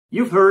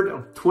You've heard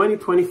of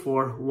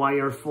 2024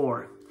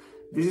 YR4.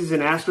 This is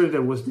an asteroid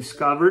that was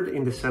discovered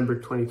in December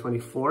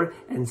 2024,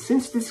 and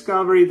since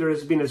discovery there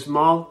has been a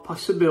small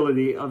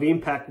possibility of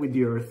impact with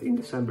the Earth in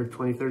December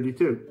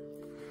 2032.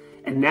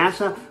 At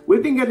NASA,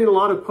 we've been getting a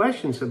lot of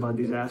questions about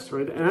this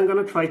asteroid, and I'm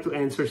going to try to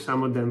answer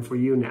some of them for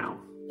you now.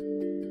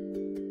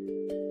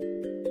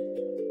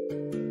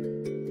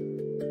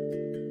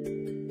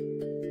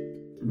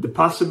 The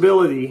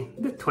possibility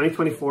that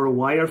 2024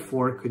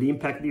 YR4 could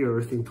impact the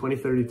Earth in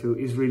 2032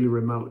 is really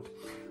remote.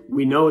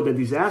 We know that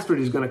this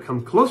asteroid is going to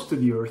come close to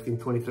the Earth in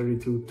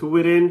 2032 to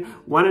within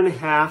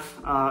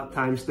 1.5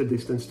 times the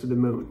distance to the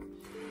Moon.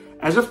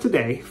 As of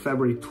today,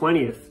 February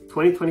 20th,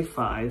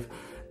 2025,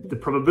 the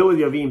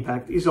probability of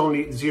impact is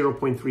only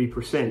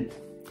 0.3%.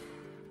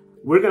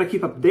 We're going to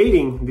keep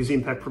updating this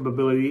impact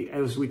probability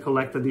as we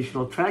collect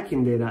additional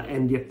tracking data,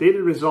 and the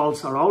updated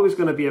results are always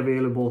going to be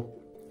available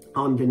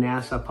on the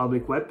NASA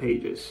public web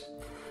pages.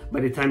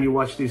 By the time you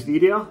watch this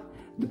video,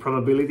 the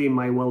probability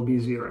might well be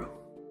 0.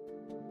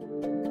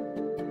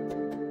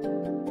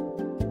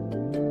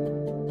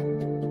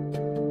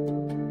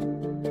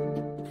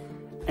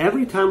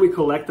 Every time we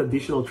collect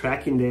additional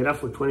tracking data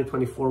for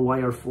 2024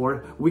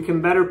 YR4, we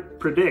can better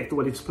predict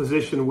what its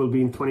position will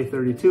be in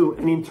 2032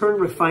 and in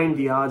turn refine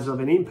the odds of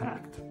an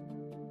impact.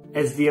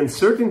 As the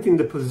uncertainty in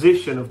the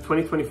position of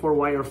 2024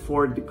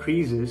 YR4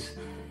 decreases,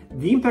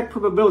 the impact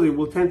probability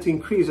will tend to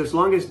increase as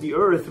long as the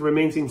Earth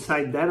remains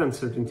inside that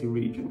uncertainty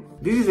region.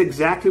 This is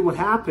exactly what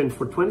happened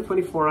for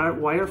 2024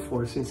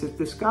 YR4 since its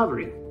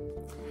discovery.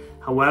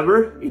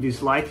 However, it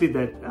is likely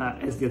that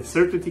as the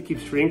uncertainty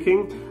keeps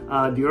shrinking,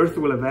 the Earth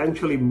will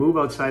eventually move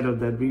outside of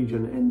that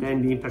region, and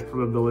then the impact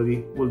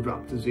probability will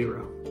drop to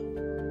 0.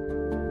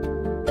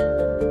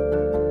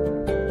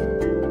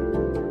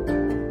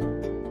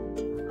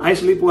 I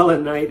sleep well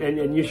at night,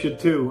 and you should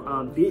too.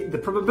 The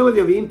probability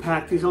of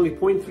impact is only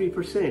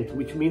 0.3%,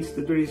 which means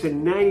that there is a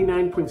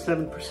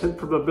 99.7%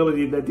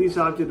 probability that this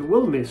object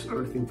will miss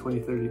Earth in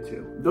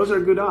 2032. Those are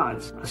good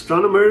odds.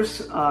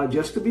 Astronomers,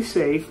 just to be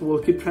safe, will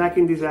keep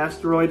tracking this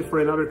asteroid for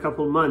another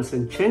couple months,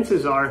 and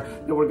chances are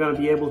that we're going to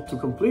be able to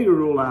completely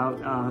rule out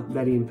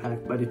that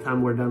impact by the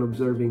time we're done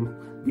observing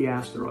the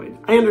asteroid.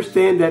 I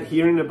understand that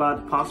hearing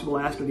about possible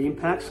asteroid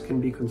impacts can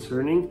be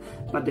concerning,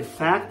 but the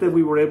fact that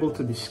we were able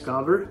to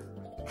discover,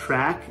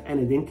 track, and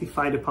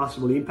identify the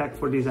possible impact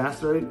for this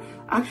asteroid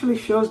actually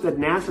shows that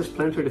NASA's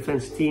planetary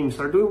defense teams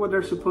are doing what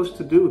they're supposed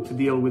to do to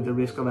deal with the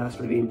risk of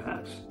asteroid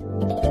impacts.